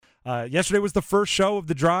Yesterday was the first show of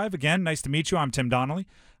The Drive. Again, nice to meet you. I'm Tim Donnelly.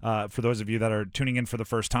 For those of you that are tuning in for the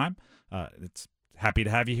first time, it's happy to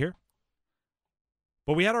have you here.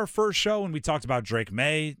 But we had our first show, and we talked about Drake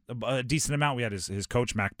May a decent amount. We had his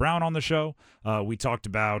coach, Mac Brown, on the show. We talked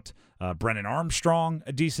about Brennan Armstrong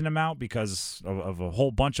a decent amount because of a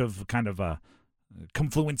whole bunch of kind of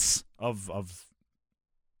confluence of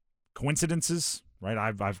coincidences, right?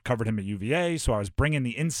 I've covered him at UVA, so I was bringing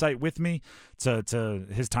the insight with me to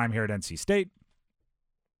his time here at NC State.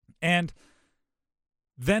 And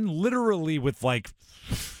then literally with like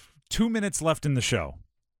 2 minutes left in the show,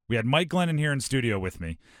 we had Mike Glennon here in studio with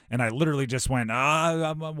me, and I literally just went,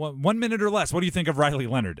 1 minute or less. What do you think of Riley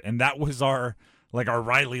Leonard? And that was our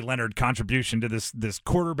Riley Leonard contribution to this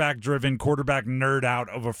quarterback-driven, quarterback nerd out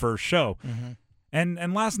of a first show. Mm-hmm.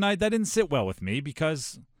 And last night, that didn't sit well with me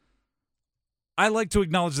because I like to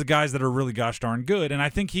acknowledge the guys that are really gosh darn good, and I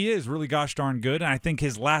think he is really gosh darn good, and I think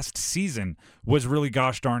his last season was really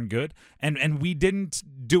gosh darn good, and we didn't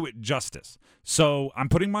do it justice. So I'm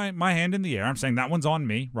putting my hand in the air. I'm saying that one's on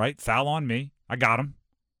me, right? Foul on me. I got him,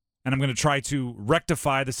 and I'm going to try to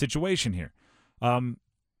rectify the situation here. I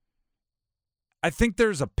think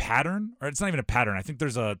there's a pattern, or it's not even a pattern. I think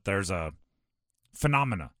there's a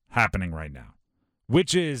phenomena happening right now,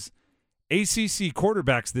 which is ACC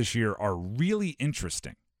quarterbacks this year are really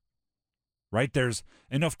interesting, right? There's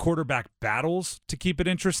enough quarterback battles to keep it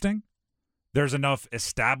interesting. There's enough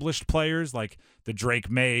established players like the Drake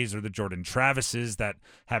Mays or the Jordan Travises that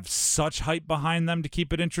have such hype behind them to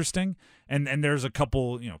keep it interesting. And there's a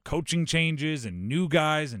couple, coaching changes and new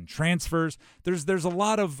guys and transfers. There's a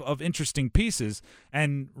lot of interesting pieces.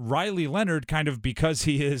 And Riley Leonard, kind of because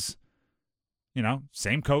he is,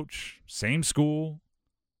 same coach, same school,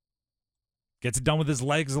 gets it done with his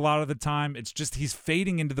legs a lot of the time. It's just he's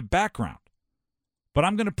fading into the background. But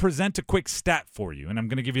I'm going to present a quick stat for you, and I'm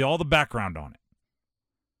going to give you all the background on it.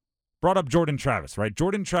 Brought up Jordan Travis, right?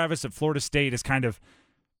 Jordan Travis at Florida State is kind of,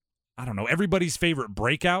 everybody's favorite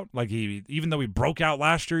breakout. Like even though he broke out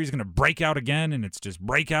last year, he's going to break out again, and it's just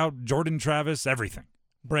breakout, Jordan Travis, everything.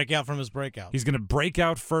 Breakout from his breakout. He's going to break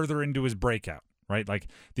out further into his breakout, right? Like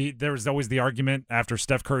there was always the argument after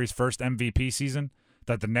Steph Curry's first MVP season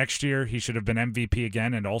that the next year he should have been MVP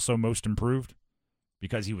again and also most improved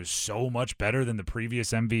because he was so much better than the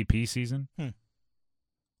previous MVP season.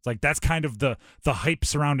 It's like that's kind of the hype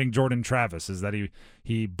surrounding Jordan Travis is that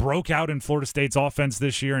he broke out in Florida State's offense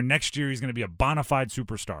this year, and next year he's going to be a bona fide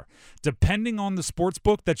superstar. Depending on the sports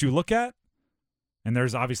book that you look at, and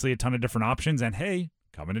there's obviously a ton of different options, and hey,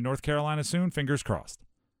 coming to North Carolina soon, fingers crossed.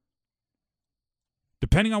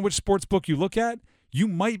 Depending on which sports book you look at, you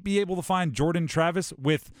might be able to find Jordan Travis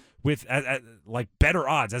with like better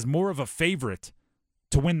odds as more of a favorite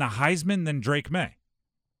to win the Heisman than Drake May,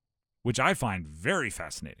 which I find very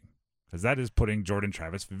fascinating because that is putting Jordan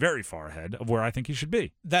Travis very far ahead of where I think he should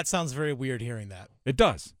be. That sounds very weird hearing that. It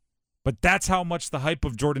does. But that's how much the hype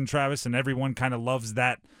of Jordan Travis and everyone kind of loves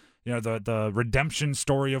that, the redemption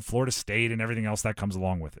story of Florida State and everything else that comes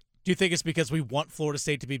along with it. Do you think it's because we want Florida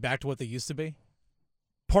State to be back to what they used to be?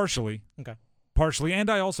 Partially. Okay. Partially. And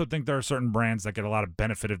I also think there are certain brands that get a lot of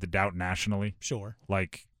benefit of the doubt nationally. Sure.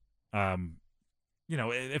 Like,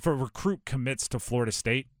 if a recruit commits to Florida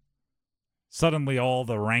State, suddenly all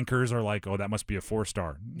the rankers are like, oh, that must be a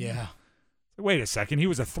 4-star. Yeah. Wait a second. He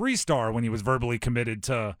was a 3-star when he was verbally committed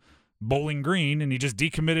to Bowling Green, and he just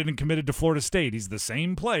decommitted and committed to Florida State. He's the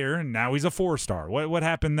same player, and now he's a 4-star. What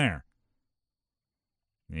happened there?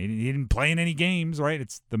 He didn't play in any games, right?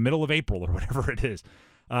 It's the middle of April or whatever it is.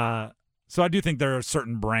 So I do think there are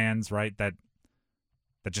certain brands, right, that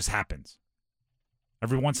just happens.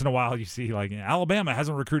 Every once in a while you see, like, Alabama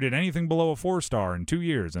hasn't recruited anything below a 4-star in 2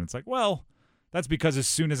 years. And it's like, well, that's because as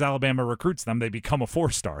soon as Alabama recruits them, they become a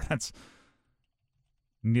 4-star. That's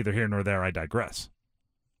neither here nor there. I digress.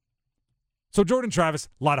 So Jordan Travis,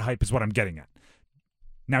 a lot of hype is what I'm getting at.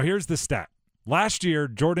 Now here's the stat. Last year,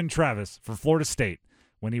 Jordan Travis for Florida State,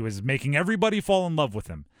 when he was making everybody fall in love with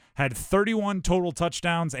him, had 31 total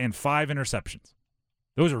touchdowns and 5 interceptions.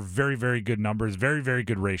 Those are very, very good numbers, very, very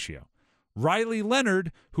good ratio. Riley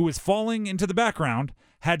Leonard, who is falling into the background,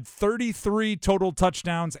 had 33 total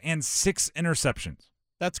touchdowns and 6 interceptions.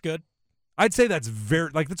 That's good. I'd say that's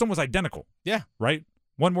that's almost identical. Yeah. Right?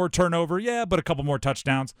 One more turnover, yeah, but a couple more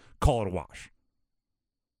touchdowns, call it a wash.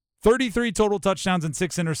 33 total touchdowns and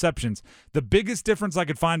 6 interceptions. The biggest difference I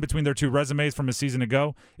could find between their two resumes from a season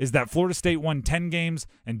ago is that Florida State won 10 games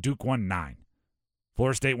and Duke won 9.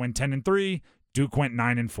 Florida State went 10-3, Duke went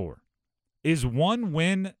 9-4. Is one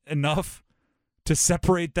win enough to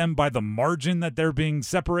separate them by the margin that they're being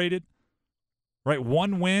separated? Right?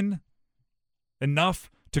 One win enough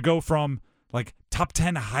to go from like top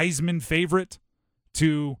 10 Heisman favorite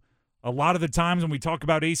to a lot of the times when we talk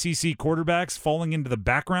about ACC quarterbacks falling into the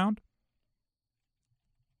background.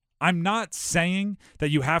 I'm not saying that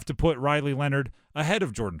you have to put Riley Leonard ahead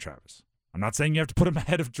of Jordan Travis. I'm not saying you have to put him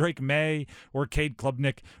ahead of Drake May or Cade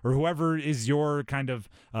Klubnik or whoever is your kind of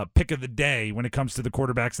pick of the day when it comes to the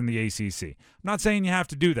quarterbacks in the ACC. I'm not saying you have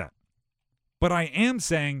to do that. But I am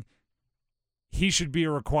saying he should be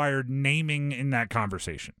a required naming in that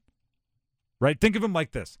conversation. Right? Think of him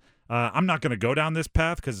like this. I'm not going to go down this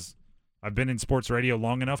path because I've been in sports radio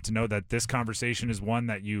long enough to know that this conversation is one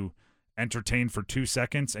that you entertain for 2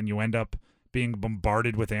 seconds and you end up being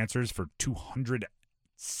bombarded with answers for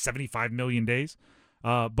 275 million days.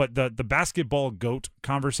 But the basketball GOAT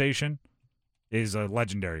conversation is a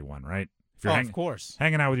legendary one, right? If you're of course.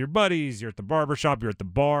 Hanging out with your buddies, you're at the barbershop, you're at the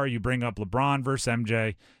bar, you bring up LeBron versus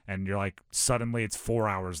MJ, and you're like, suddenly it's 4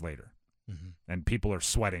 hours later. Mm-hmm. And people are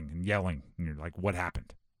sweating and yelling, and you're like, what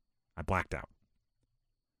happened? I blacked out.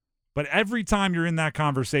 But every time you're in that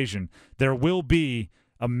conversation, there will be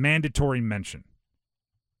a mandatory mention.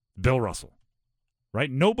 Bill Russell. Right?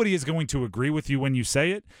 Nobody is going to agree with you when you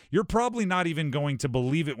say it. You're probably not even going to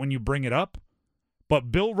believe it when you bring it up.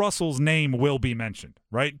 But Bill Russell's name will be mentioned,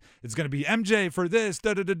 right? It's going to be MJ for this,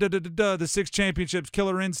 the 6 championships,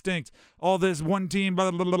 killer instinct, all this one team, blah,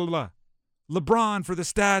 blah, blah, blah, blah. LeBron for the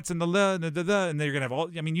stats and and then you're going to have all,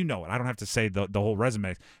 I mean, you know it. I don't have to say the whole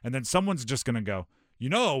resume. And then someone's just going to go,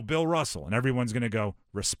 Bill Russell. And everyone's going to go,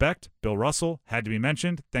 respect, Bill Russell, had to be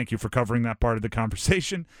mentioned. Thank you for covering that part of the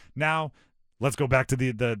conversation. Now, let's go back to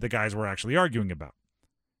the guys we're actually arguing about.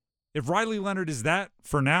 If Riley Leonard is that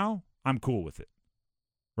for now, I'm cool with it.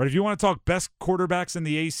 Right? If you want to talk best quarterbacks in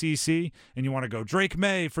the ACC and you want to go Drake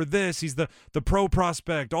May for this, he's the pro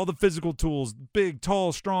prospect, all the physical tools, big,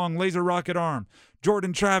 tall, strong, laser rocket arm.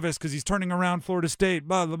 Jordan Travis because he's turning around Florida State,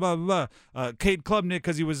 blah, blah, blah, blah. Cade Klubnik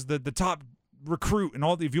because he was the top recruit and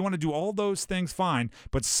all. If you want to do all those things, fine.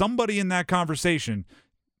 But somebody in that conversation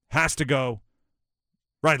has to go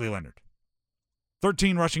Riley Leonard.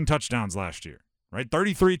 13 rushing touchdowns last year, right?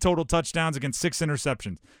 33 total touchdowns against 6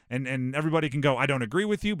 interceptions. And everybody can go, I don't agree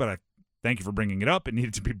with you, but I thank you for bringing it up. It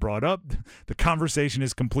needed to be brought up. The conversation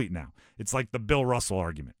is complete now. It's like the Bill Russell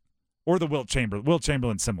argument or the Wilt Chamberlain. Wilt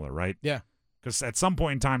Chamberlain similar, right? Yeah. Because at some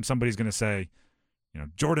point in time, somebody's going to say,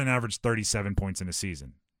 Jordan averaged 37 points in a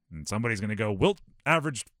season. And somebody's going to go, Wilt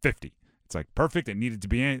averaged 50. It's like, perfect. It needed to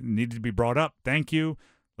be brought up. Thank you.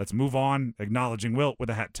 Let's move on, acknowledging Wilt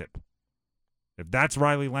with a hat tip. If that's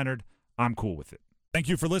Riley Leonard, I'm cool with it. Thank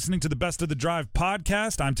you for listening to the Best of the Drive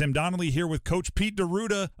podcast. I'm Tim Donnelly here with Coach Pete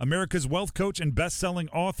D'Arruda, America's wealth coach and best-selling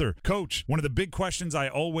author. Coach, one of the big questions I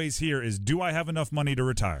always hear is, do I have enough money to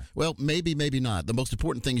retire? Well, maybe, maybe not. The most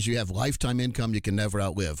important thing is you have lifetime income you can never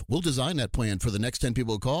outlive. We'll design that plan for the next 10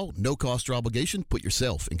 people who call. No cost or obligation. Put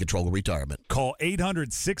yourself in control of retirement. Call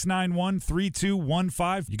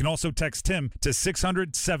 800-691-3215. You can also text Tim to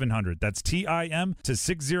 600-700. That's TIM to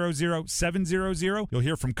 600-700. You'll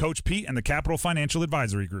hear from Coach Pete and the Capital Financial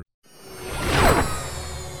Advisory Group.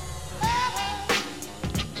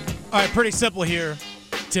 All right, pretty simple here,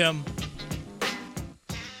 Tim.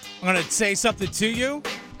 I'm going to say something to you.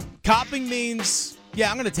 Copping means,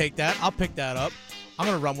 I'm going to take that. I'll pick that up. I'm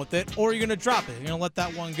going to run with it. Or you're going to drop it. You're going to let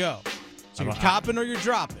that one go. So you're copping or you're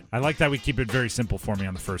dropping. I like that we keep it very simple for me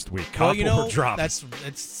on the first week. Cop or drop. You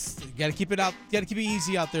got to keep it out. You got to keep it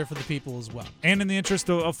easy out there for the people as well. And in the interest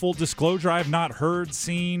of full disclosure, I have not heard,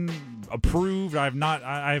 seen, approved.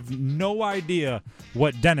 I have no idea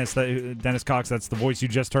what Dennis Cox, that's the voice you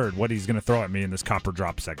just heard, what he's going to throw at me in this cop or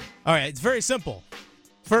drop segment. All right, it's very simple.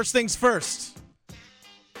 First things first.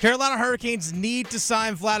 Carolina Hurricanes need to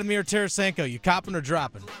sign Vladimir Tarasenko. You copping or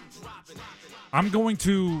dropping? I'm going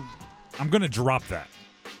to drop that.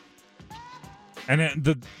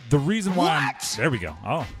 And the reason why there we go.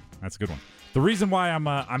 Oh, that's a good one. The reason why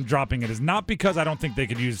I'm dropping it is not because I don't think they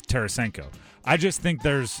could use Tarasenko. I just think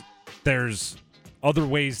there's other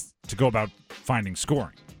ways to go about finding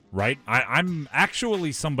scoring, right? I'm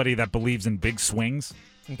actually somebody that believes in big swings.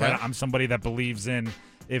 Okay. Right? I'm somebody that believes in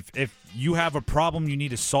if you have a problem you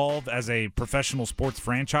need to solve as a professional sports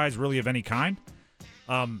franchise, really of any kind,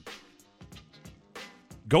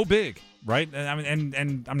 go big. Right? I mean,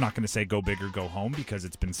 and I'm not going to say go big or go home because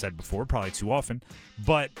it's been said before, probably too often.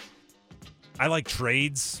 But I like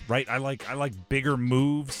trades, right? I like bigger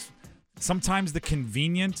moves. Sometimes the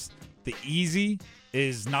convenient, the easy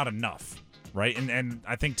is not enough, right? And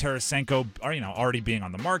I think Tarasenko, already being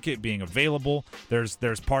on the market, being available, there's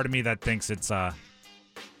part of me that thinks it's a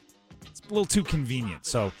little too convenient.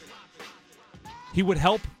 So he would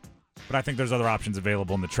help, but I think there's other options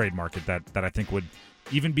available in the trade market that I think would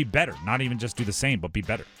even be better. Not even just do the same, but be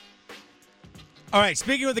better. All right,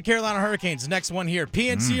 speaking of the Carolina Hurricanes, next one here.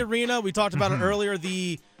 PNC Arena, we talked about it earlier,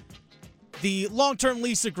 the long-term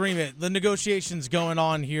lease agreement, the negotiations going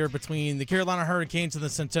on here between the Carolina Hurricanes and the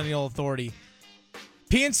Centennial Authority.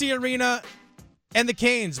 PNC Arena and the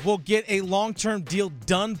Canes will get a long-term deal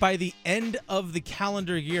done by the end of the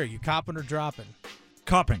calendar year. You copping or dropping?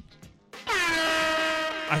 Copping.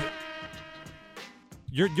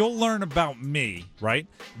 You'll learn about me, right?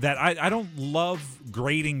 That I don't love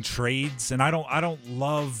grading trades, and I don't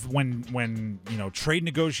love when trade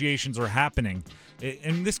negotiations are happening.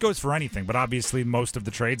 And this goes for anything, but obviously most of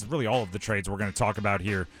the trades, really all of the trades we're going to talk about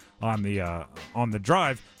here on the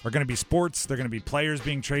drive are going to be sports. They're going to be players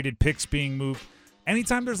being traded, picks being moved.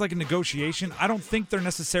 Anytime there's like a negotiation, I don't think there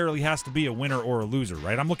necessarily has to be a winner or a loser,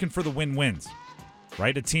 right? I'm looking for the win-wins,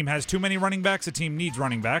 right? A team has too many running backs. A team needs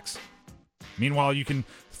running backs. Meanwhile, you can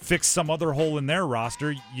fix some other hole in their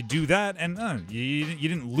roster. You do that, and you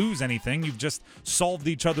didn't lose anything. You've just solved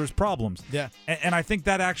each other's problems. Yeah. And I think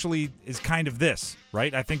that actually is kind of this,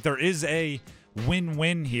 right? I think there is a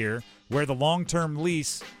win-win here where the long-term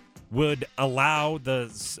lease would allow the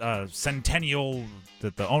Centennial,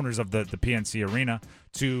 the owners of the PNC Arena,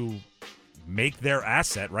 to make their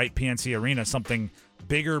asset, right, PNC Arena, something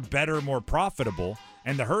bigger, better, more profitable,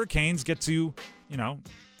 and the Hurricanes get to,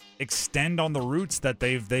 extend on the roots that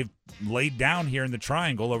they've laid down here in the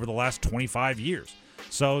triangle over the last 25 years.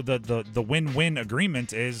 So the win-win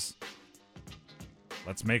agreement is,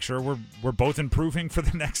 let's make sure we're both improving for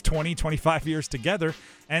the next 20, 25 years together,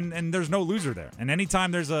 and there's no loser there. And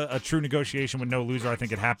anytime there's a true negotiation with no loser, I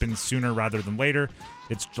think it happens sooner rather than later.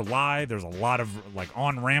 It's July. There's a lot of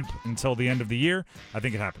on-ramp until the end of the year. I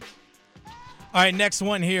think it happens. All right, next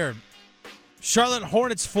one here. Charlotte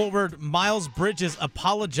Hornets forward Miles Bridges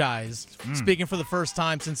apologized, speaking for the first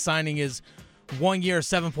time since signing his 1-year,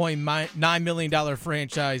 $7.9 million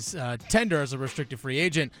franchise tender as a restricted free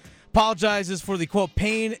agent. Apologizes for the, quote,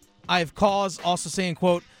 pain I've caused, also saying,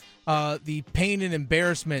 quote, the pain and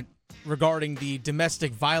embarrassment regarding the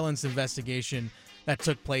domestic violence investigation that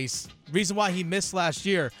took place. Reason why he missed last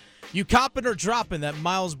year. You copping or dropping that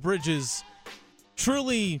Miles Bridges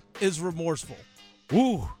truly is remorseful?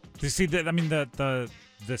 Ooh. You see that? I mean, the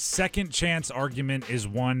second chance argument is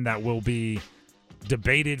one that will be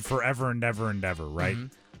debated forever and ever and ever, right?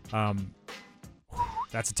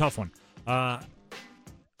 That's a tough one.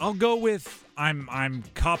 I'll go with I'm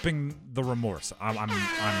copping the remorse. I'm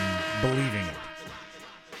believing it.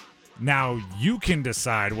 Now you can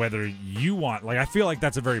decide whether you want. I feel like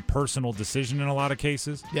that's a very personal decision in a lot of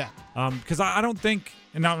cases. Yeah. Because I don't think.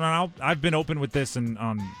 And now I've been open with this, and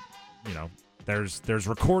There's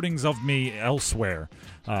recordings of me elsewhere.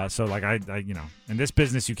 So I in this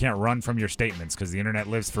business, you can't run from your statements because the internet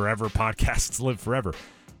lives forever. Podcasts live forever.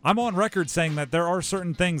 I'm on record saying that there are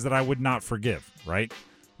certain things that I would not forgive, right?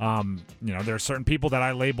 There are certain people that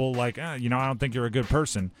I label I don't think you're a good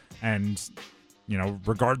person. And,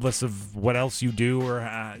 regardless of what else you do or,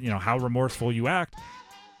 how remorseful you act,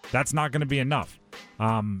 that's not going to be enough.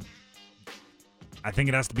 I think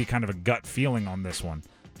it has to be kind of a gut feeling on this one.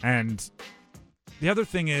 And the other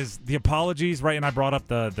thing is the apologies, right? And I brought up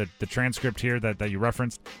the transcript here that you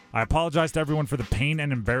referenced. I apologize to everyone for the pain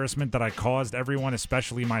and embarrassment that I caused everyone,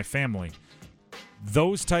 especially my family.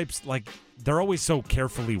 Those types, they're always so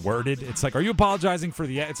carefully worded. It's are you apologizing for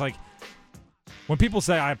it's when people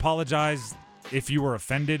say, I apologize if you were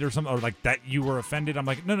offended or something, or that you were offended, I'm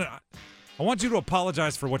like, no. I want you to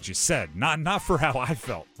apologize for what you said, not for how I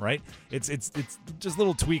felt, right? It's just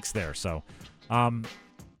little tweaks there. So I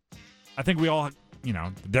think we all...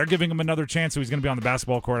 they're giving him another chance, so he's going to be on the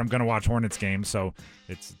basketball court. I'm going to watch Hornets games, so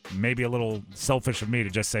it's maybe a little selfish of me to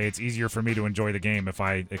just say it's easier for me to enjoy the game if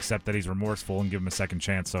I accept that he's remorseful and give him a second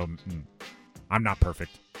chance. So I'm not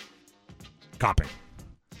perfect. Copping.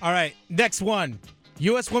 All right, next one.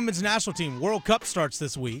 U.S. Women's National Team World Cup starts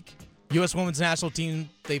this week. U.S. Women's National Team,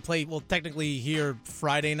 they play, technically here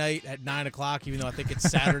Friday night at 9 o'clock, even though I think it's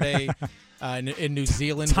Saturday. In New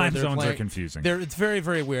Zealand. Time zones are confusing. It's very,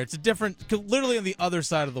 very weird. It's literally on the other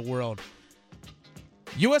side of the world.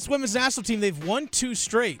 U.S. Women's National Team, they've won 2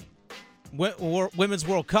 straight Women's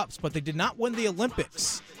World Cups, but they did not win the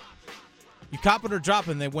Olympics. You cop it or drop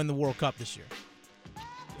it, and they win the World Cup this year.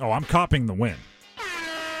 Oh, I'm copping the win.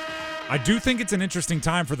 I do think it's an interesting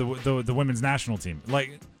time for the Women's National Team.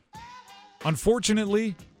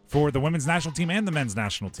 Unfortunately, for the Women's National Team and the Men's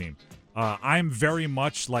National Team, I'm very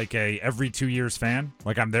much a every 2 years fan.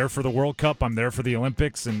 I'm there for the World Cup, I'm there for the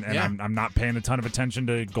Olympics, and yeah. I'm not paying a ton of attention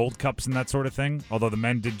to Gold Cups and that sort of thing. Although the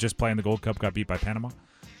men did just play in the Gold Cup, got beat by Panama.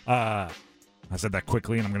 I said that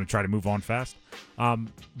quickly, and I'm going to try to move on fast.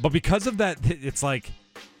 But because of that, it's like,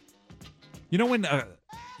 you know when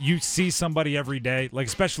you see somebody every day, like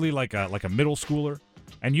especially like a middle schooler,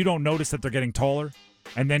 and you don't notice that they're getting taller,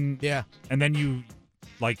 and then you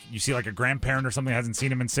see like a grandparent or something that hasn't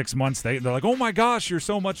seen him in 6 months, they're like, oh my gosh, you're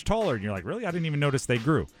so much taller, and you're like, really? I didn't even notice they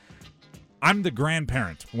grew. I'm the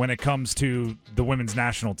grandparent when it comes to the women's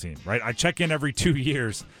national team, right? I check in every 2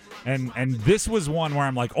 years, and this was one where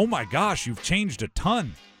I'm like, oh my gosh, you've changed a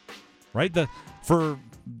ton, right? For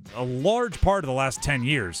a large part of the last 10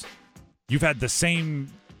 years, you've had the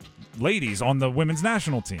same ladies on the women's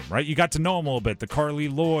national team, right? You got to know them a little bit. The Carly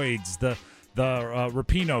Lloyds, the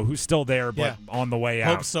Rapinoe, who's still there but on the way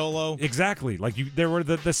out. Hope Solo. Exactly. Like they were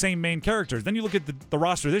the same main characters. Then you look at the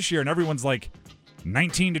roster this year, and everyone's like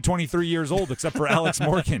 19 to 23 years old except for Alex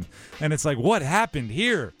Morgan. And it's like, what happened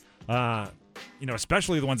here?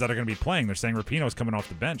 Especially the ones that are going to be playing. They're saying Rapinoe's coming off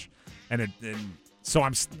the bench. So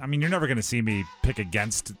you're never going to see me pick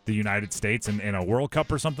against the United States in a World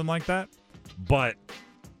Cup or something like that. But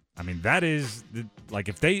I mean, that is like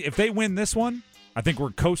if they win this one, I think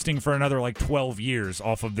we're coasting for another like 12 years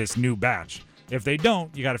off of this new batch. If they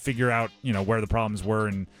don't, you got to figure out, where the problems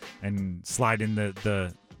were and slide in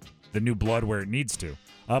the new blood where it needs to.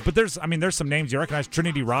 But there's some names you recognize.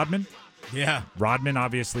 Trinity Rodman. Yeah. Rodman,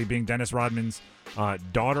 obviously being Dennis Rodman's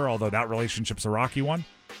daughter, although that relationship's a rocky one.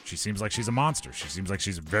 She seems like she's a monster. She seems like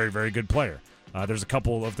she's a very, very good player. There's a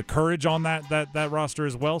couple of the courage on that roster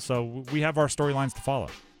as well. So we have our storylines to follow.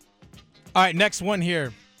 All right, next one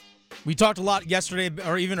here. We talked a lot yesterday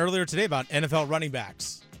or even earlier today about NFL running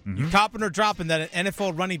backs. Mm-hmm. You copping or dropping that an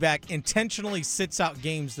NFL running back intentionally sits out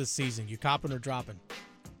games this season? You copping or dropping?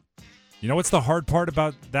 You know what's the hard part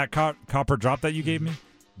about that copper drop that you gave me?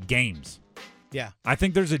 Games. Yeah. I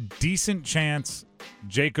think there's a decent chance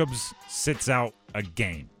Jacobs sits out a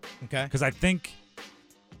game. Okay. Because I think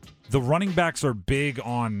the running backs are big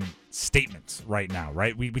on statements right now,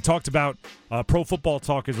 right? We talked about Pro Football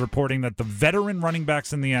Talk is reporting that the veteran running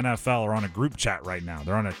backs in the NFL are on a group chat right now.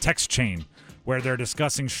 They're on a text chain where they're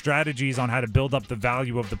discussing strategies on how to build up the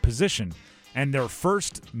value of the position. And their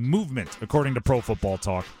first movement, according to Pro Football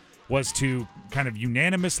Talk, was to kind of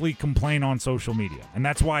unanimously complain on social media. And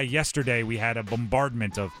that's why yesterday we had a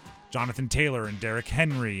bombardment of Jonathan Taylor and Derrick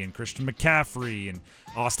Henry and Christian McCaffrey and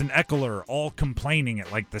Austin Eckler all complaining at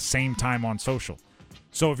like the same time on social.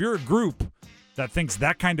 So if you're a group that thinks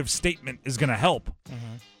that kind of statement is going to help,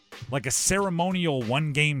 like a ceremonial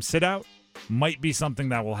one-game sit-out might be something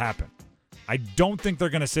that will happen. I don't think they're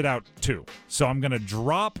going to sit out two. So I'm going to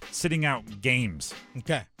drop sitting out games.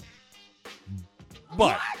 Okay.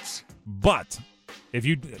 But if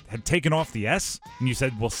you had taken off the S and you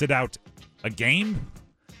said we'll sit out a game,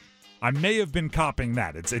 I may have been copying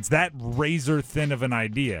that. It's that razor thin of an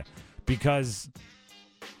idea because,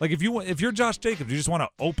 like, if you're Josh Jacobs, you just want to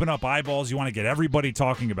open up eyeballs, you want to get everybody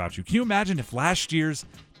talking about you. Can you imagine if last year's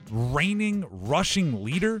reigning rushing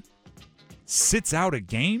leader sits out a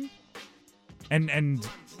game, and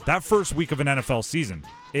that first week of an NFL season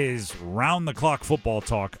is round the clock football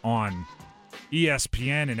talk on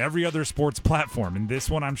ESPN and every other sports platform, and this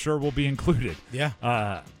one I'm sure will be included.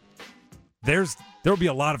 Yeah. There'll be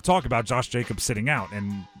a lot of talk about Josh Jacobs sitting out,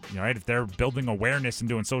 and right, if they're building awareness and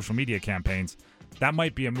doing social media campaigns, that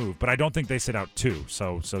might be a move. But I don't think they sit out two,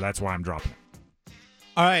 so that's why I'm dropping it.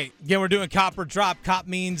 All right, again, we're doing cop or drop. Cop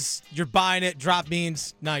means you're buying it. Drop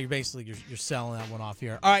means no, you're selling that one off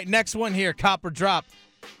here. All right, next one here, cop or drop.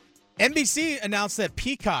 NBC announced that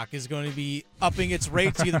Peacock is going to be upping its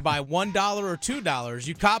rates either by $1 or $2.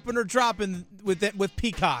 You copping or dropping with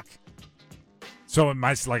Peacock? So am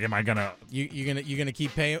I gonna? You're gonna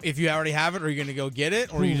keep paying if you already have it, or you're gonna go get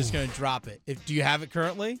it, or are you just gonna drop it? Do you have it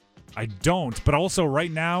currently? I don't, but also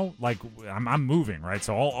right now, like I'm moving, right?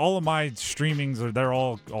 So all of my streamings they're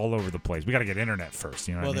all over the place. We got to get internet first,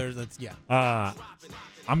 you know. Well, what I mean? that's yeah.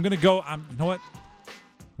 I'm gonna go. You know what?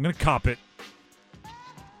 I'm gonna cop it.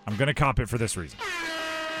 I'm gonna cop it for this reason.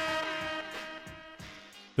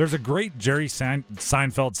 There's a great Jerry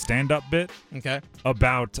Seinfeld stand-up bit. Okay.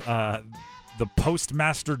 About the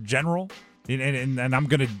Postmaster General, and I'm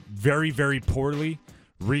gonna very, very poorly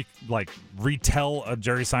retell a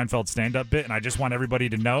Jerry Seinfeld stand-up bit, and I just want everybody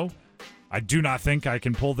to know I do not think I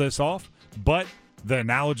can pull this off, but the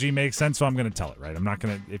analogy makes sense, so I'm gonna tell it, right? I'm not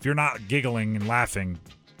gonna, if you're not giggling and laughing,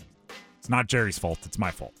 it's not Jerry's fault, it's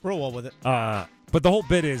my fault. Roll well with it. But the whole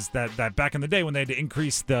bit is that back in the day when they had to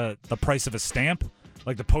increase the price of a stamp,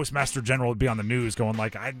 like the Postmaster General would be on the news going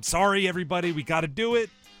like, I'm sorry everybody, we gotta do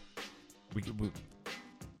it.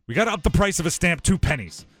 We got to up the price of a stamp 2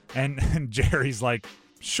 pennies. And Jerry's like,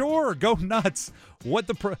 Sure, go nuts. What's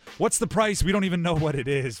the price? We don't even know what it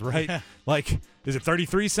is, right? Like, is it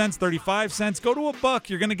 33 cents, 35 cents? Go to $1.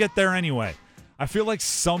 You're going to get there anyway. I feel like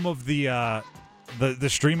some of the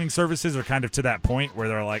streaming services are kind of to that point where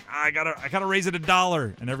they're like, I gotta raise it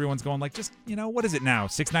 $1, and everyone's going like, just, what is it now?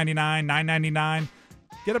 $6.99, $9.99.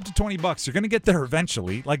 Get up to $20. You're going to get there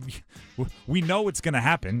eventually. Like, we know it's going to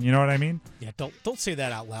happen. You know what I mean? Yeah, don't say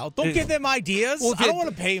that out loud. Don't give them ideas. Well, I don't want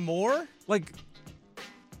to pay more. Like,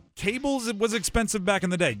 cables, it was expensive back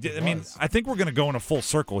in the day. I mean, I think we're going to go in a full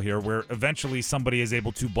circle here where eventually somebody is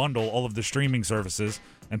able to bundle all of the streaming services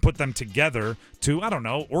and put them together to, I don't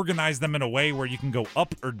know, organize them in a way where you can go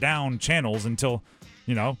up or down channels until,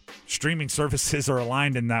 streaming services are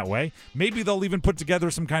aligned in that way. Maybe they'll even put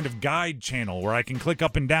together some kind of guide channel where I can click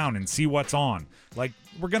up and down and see what's on. Like,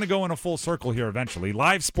 we're going to go in a full circle here eventually.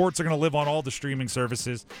 Live sports are going to live on all the streaming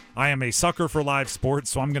services. I am a sucker for live sports,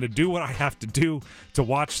 so I'm going to do what I have to do to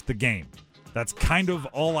watch the game. That's kind of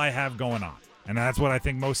all I have going on. And that's what I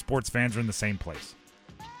think most sports fans are in the same place.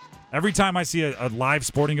 Every time I see a live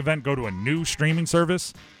sporting event go to a new streaming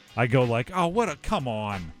service, I go like, oh, come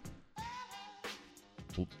on.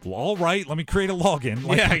 Well, all right, let me create a login.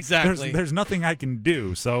 Like, yeah, exactly. There's nothing I can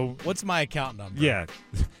do. So what's my account number? Yeah.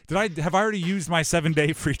 Have I already used my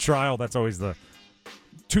 7-day free trial? That's always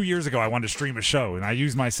 2 years ago I wanted to stream a show and I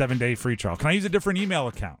used my 7-day free trial. Can I use a different email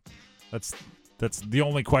account? That's the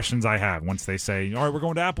only questions I have once they say, all right, we're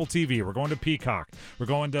going to Apple TV, we're going to Peacock, we're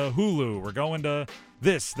going to Hulu, we're going to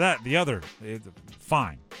this, that, the other.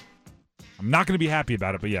 Fine. I'm not going to be happy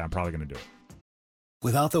about it, but yeah, I'm probably going to do it.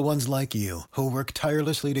 Without the ones like you, who work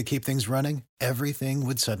tirelessly to keep things running, everything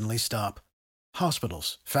would suddenly stop.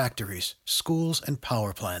 Hospitals, factories, schools, and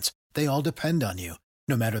power plants, they all depend on you.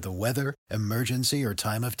 No matter the weather, emergency, or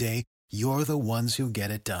time of day, you're the ones who get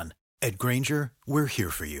it done. At Grainger, we're here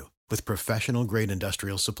for you with professional-grade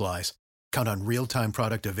industrial supplies. Count on real-time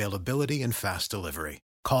product availability and fast delivery.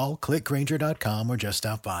 Call, clickgrainger.com, or just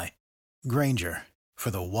stop by. Grainger, for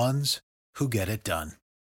the ones who get it done.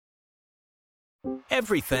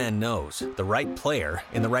 Every fan knows the right player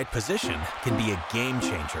in the right position can be a game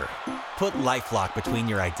changer. Put LifeLock between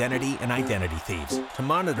your identity and identity thieves to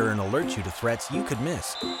monitor and alert you to threats you could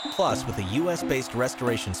miss. Plus, with a U.S.-based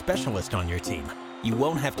restoration specialist on your team, you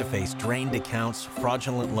won't have to face drained accounts,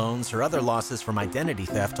 fraudulent loans, or other losses from identity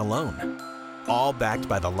theft alone. All backed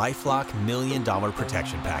by the LifeLock $1 Million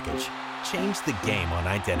Protection Package. Change the game on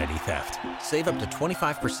identity theft. Save up to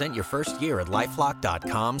 25% your first year at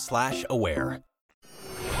LifeLock.com/aware.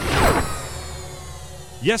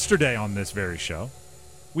 Yesterday on this very show,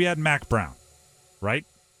 we had Mack Brown, right?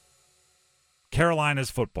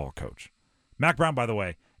 Carolina's football coach. Mack Brown, by the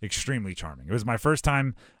way, extremely charming. It was my first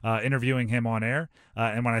time interviewing him on air.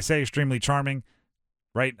 And when I say extremely charming,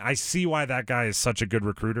 right, I see why that guy is such a good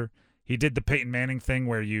recruiter. He did the Peyton Manning thing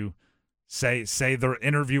where you say the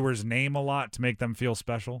interviewer's name a lot to make them feel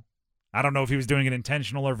special. I don't know if he was doing it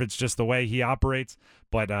intentional or if it's just the way he operates,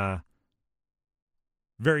 but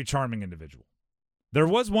very charming individual. There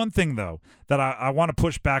was one thing, though, that I want to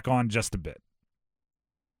push back on just a bit.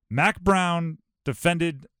 Mack Brown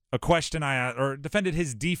defended a question I asked, or defended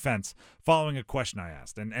his defense following a question I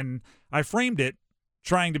asked. And I framed it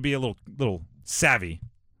trying to be a little savvy,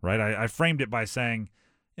 right? I framed it by saying,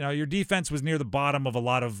 your defense was near the bottom of a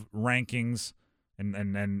lot of rankings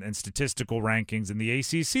and statistical rankings in the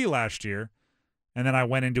ACC last year. And then I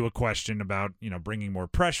went into a question about, bringing more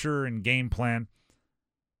pressure and game plan.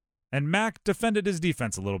 And Mack defended his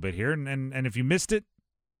defense a little bit here. And if you missed it,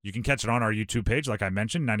 you can catch it on our YouTube page, like I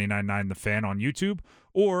mentioned, 99.9 The Fan on YouTube.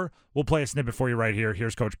 Or we'll play a snippet for you right here.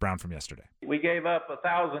 Here's Coach Brown from yesterday. We gave up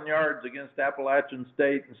 1,000 yards against Appalachian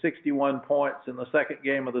State and 61 points in the second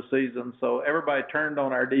game of the season. So everybody turned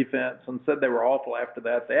on our defense and said they were awful after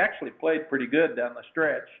that. They actually played pretty good down the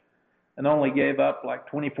stretch and only gave up like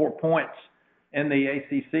 24 points in the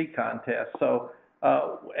ACC contest. So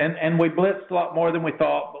and we blitzed a lot more than we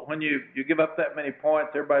thought, but when you give up that many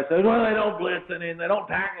points, everybody says, well, they don't blitz any, and they don't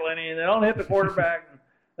tackle any, and they don't hit the quarterback, and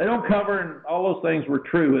they don't cover, and all those things were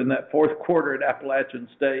true in that fourth quarter at Appalachian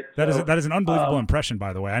State. That is an unbelievable impression,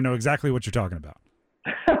 by the way. I know exactly what you're talking about.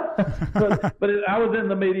 but I was in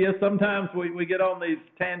the media. Sometimes we get on these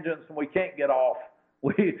tangents and we can't get off.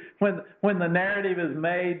 When the narrative is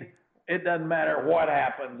made, it doesn't matter what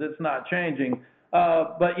happens. It's not changing.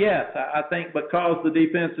 But yes, I think because the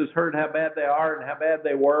defense has heard how bad they are and how bad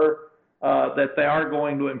they were, that they are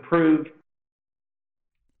going to improve.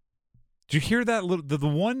 Did you hear that? The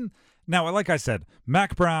one now, like I said,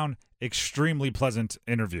 Mack Brown, extremely pleasant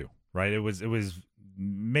interview. Right? It was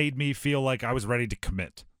made me feel like I was ready to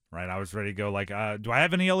commit. Right? I was ready to go. Like, do I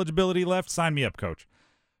have any eligibility left? Sign me up, coach.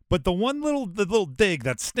 But the little dig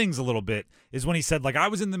that stings a little bit is when he said, like, I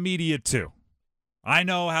was in the media too. I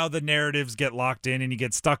know how the narratives get locked in and you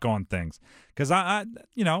get stuck on things. Because I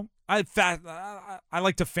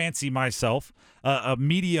like to fancy myself a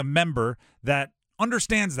media member that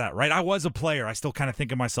understands that, right? I was a player. I still kind of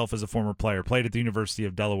think of myself as a former player. Played at the University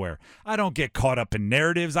of Delaware. I don't get caught up in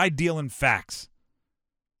narratives. I deal in facts.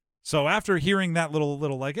 So after hearing that little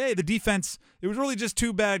like, hey, the defense, it was really just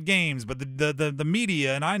 2 bad games, but the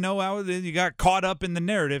media, and I know how you got caught up in the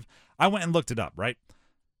narrative, I went and looked it up, right?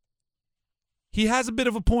 He has a bit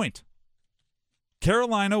of a point.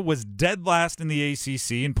 Carolina was dead last in the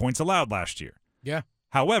ACC in points allowed last year. Yeah.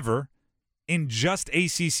 However, in just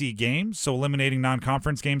ACC games, so eliminating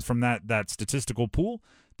non-conference games from that statistical pool,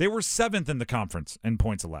 they were 7th in the conference in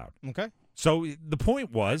points allowed. Okay. So the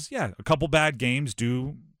point was, yeah, a couple bad games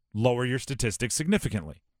do lower your statistics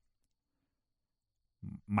significantly.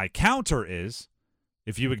 My counter is,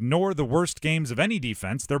 if you ignore the worst games of any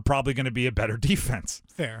defense, they're probably going to be a better defense.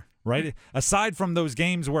 Fair. Right? Aside from those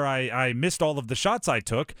games where I missed all of the shots I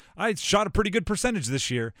took, I shot a pretty good percentage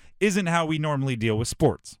this year, isn't how we normally deal with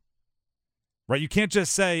sports. Right? You can't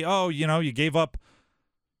just say, oh, you gave up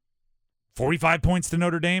 45 points to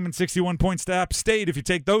Notre Dame and 61 points to App State. If you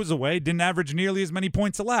take those away, didn't average nearly as many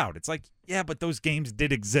points allowed. It's like, yeah, but those games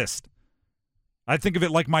did exist. I think of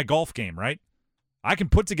it like my golf game, right? I can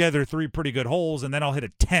put together 3 pretty good holes, and then I'll hit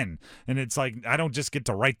a 10. And it's like, I don't just get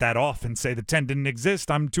to write that off and say the 10 didn't exist.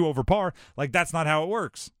 I'm 2 over par. Like, that's not how it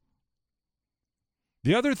works.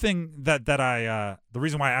 The other thing that the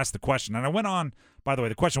reason why I asked the question, and I went on, by the way,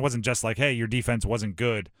 the question wasn't just like, hey, your defense wasn't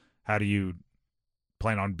good. How do you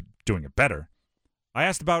plan on doing it better? I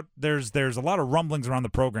asked about, there's a lot of rumblings around the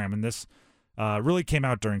program, and this really came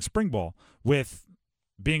out during spring ball, with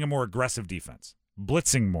being a more aggressive defense,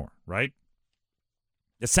 blitzing more, right?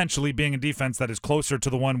 Essentially being a defense that is closer to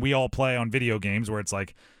the one we all play on video games, where it's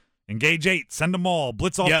like, engage 8, send them all,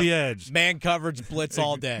 blitz off the edge. Man coverage, blitz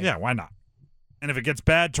all day. Yeah, why not? And if it gets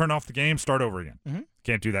bad, turn off the game, start over again. Mm-hmm.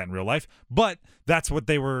 Can't do that in real life. But that's what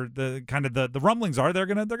they were, the rumblings are. They're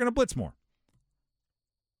gonna blitz more.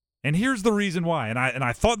 And here's the reason why. And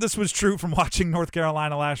I thought this was true from watching North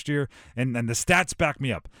Carolina last year, and the stats back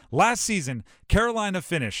me up. Last season, Carolina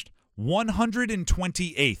finished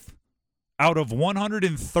 128th out of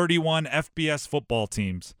 131 FBS football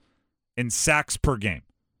teams in sacks per game.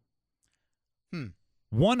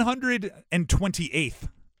 128th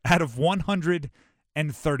out of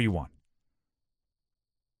 131.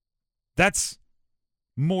 That's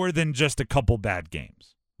more than just a couple bad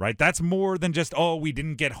games, right? That's more than just, oh, we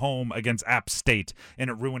didn't get home against App State and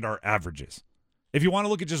it ruined our averages. If you want to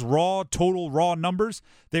look at just total raw numbers,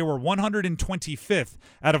 they were 125th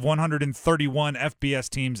out of 131 FBS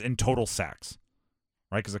teams in total sacks,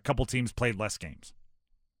 right? Because a couple teams played less games.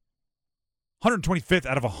 125th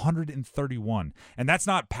out of 131. And that's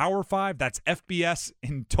not Power 5, that's FBS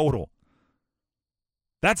in total.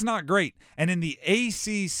 That's not great. And in the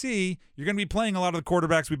ACC, you're going to be playing a lot of the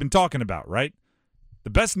quarterbacks we've been talking about, right? The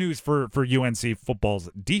best news for UNC football's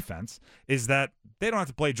defense is that they don't have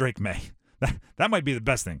to play Drake May. That might be the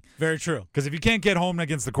best thing. Very true. Because if you can't get home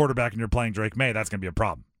against the quarterback and you're playing Drake May, that's going to be a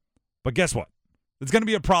problem. But guess what? It's going to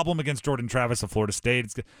be a problem against Jordan Travis of Florida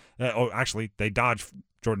State. Actually, they dodged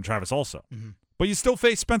Jordan Travis also. Mm-hmm. But you still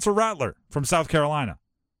face Spencer Rattler from South Carolina.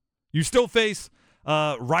 You still face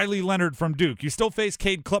Riley Leonard from Duke. You still face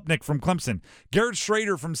Cade Klubnik from Clemson. Garrett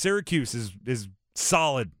Schrader from Syracuse is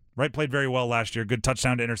solid. Right, played very well last year. Good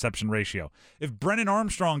touchdown to interception ratio. If Brennan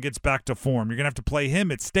Armstrong gets back to form, you're going to have to play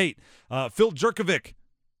him at State. Phil Jurkovic,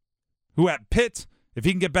 who at Pitt, if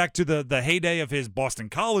he can get back to the heyday of his Boston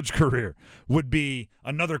College career, would be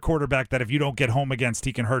another quarterback that if you don't get home against,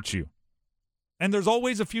 he can hurt you. And there's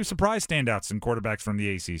always a few surprise standouts in quarterbacks from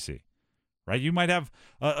the ACC. Right? You might have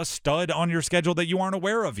a stud on your schedule that you aren't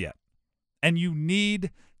aware of yet. And you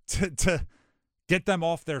need to get them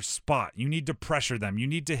off their spot. You need to pressure them. You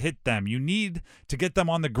need to hit them. You need to get them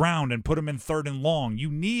on the ground and put them in 3rd and long.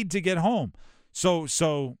 You need to get home.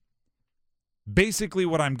 So basically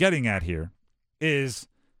what I'm getting at here is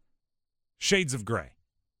shades of gray,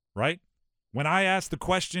 right? When I asked the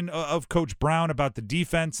question of Coach Brown about the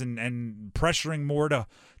defense and pressuring more to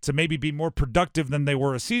maybe be more productive than they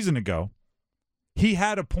were a season ago, he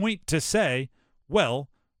had a point to say, well,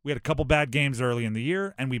 we had a couple bad games early in the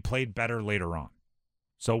year and we played better later on.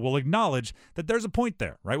 So we'll acknowledge that there's a point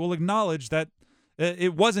there, right? We'll acknowledge that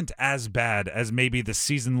it wasn't as bad as maybe the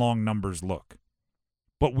season-long numbers look.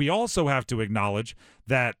 But we also have to acknowledge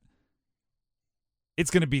that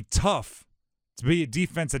it's going to be tough to be a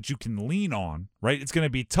defense that you can lean on, right? It's going to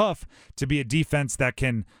be tough to be a defense that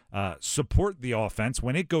can support the offense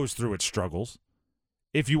when it goes through its struggles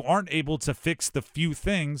if you aren't able to fix the few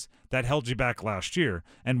things that held you back last year.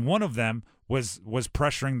 And one of them was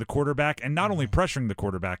pressuring the quarterback, and not only pressuring the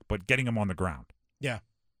quarterback, but getting him on the ground. Yeah.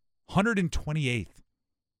 128th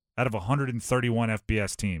out of 131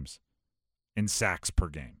 FBS teams in sacks per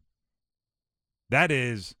game. That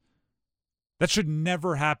should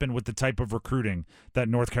never happen with the type of recruiting that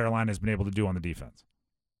North Carolina has been able to do on the defense.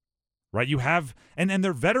 Right? You have, and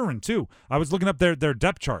they're veteran too. I was looking up their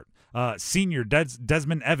depth chart. Senior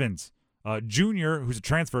Desmond Evans, junior, who's a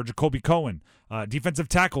transfer, Jacoby Cohen, defensive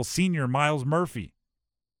tackle, senior Miles Murphy,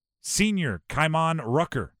 senior Kaimon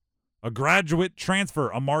Rucker, a graduate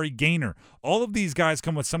transfer, Amari Gaynor. All of these guys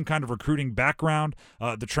come with some kind of recruiting background.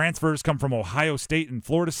 The transfers come from Ohio State and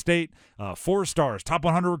Florida State. 4 stars, top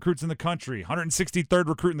 100 recruits in the country, 163rd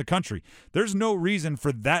recruit in the country. There's no reason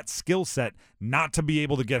for that skill set not to be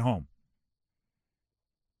able to get home.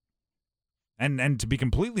 And to be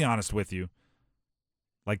completely honest with you,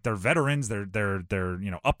 like, they're veterans, they're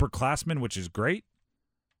upperclassmen, which is great.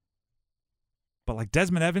 But like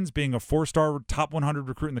Desmond Evans being a 4-star top 100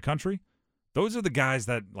 recruit in the country, those are the guys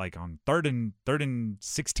that, like, on 3rd and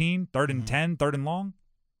 16, 3rd and 10, 3rd and long.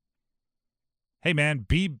 Hey man,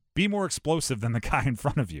 be more explosive than the guy in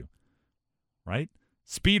front of you, right?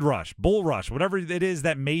 Speed rush, bull rush, whatever it is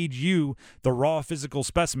that made you the raw physical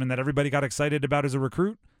specimen that everybody got excited about as a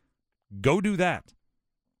recruit. Go do that.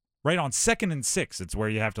 Right, on 2nd and 6, it's where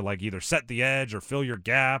you have to, like, either set the edge or fill your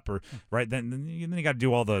gap, or right then you got to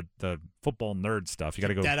do all the football nerd stuff. You got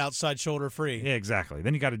to go that outside shoulder free. Yeah, exactly.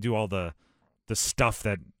 Then you got to do all the stuff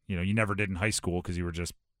that you never did in high school because you were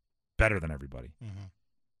just better than everybody. Mm-hmm.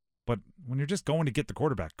 But when you're just going to get the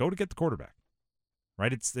quarterback, go to get the quarterback.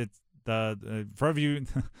 Right? It's the for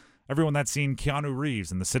everyone that's seen Keanu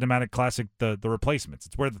Reeves in the cinematic classic, the Replacements.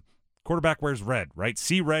 It's where the quarterback wears red. Right?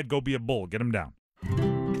 See red, go be a bull, get him down.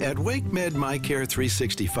 At WakeMed MyCare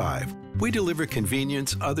 365, we deliver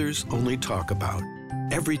convenience others only talk about.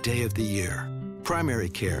 Every day of the year. Primary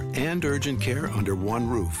care and urgent care under one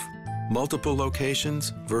roof. Multiple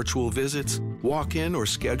locations, virtual visits, walk-in or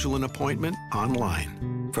schedule an appointment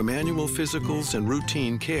online. From annual physicals and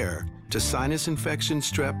routine care to sinus infection,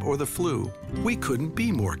 strep, or the flu, we couldn't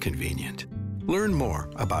be more convenient. Learn more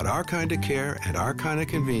about our kind of care and our kind of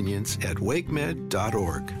convenience at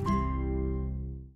wakemed.org.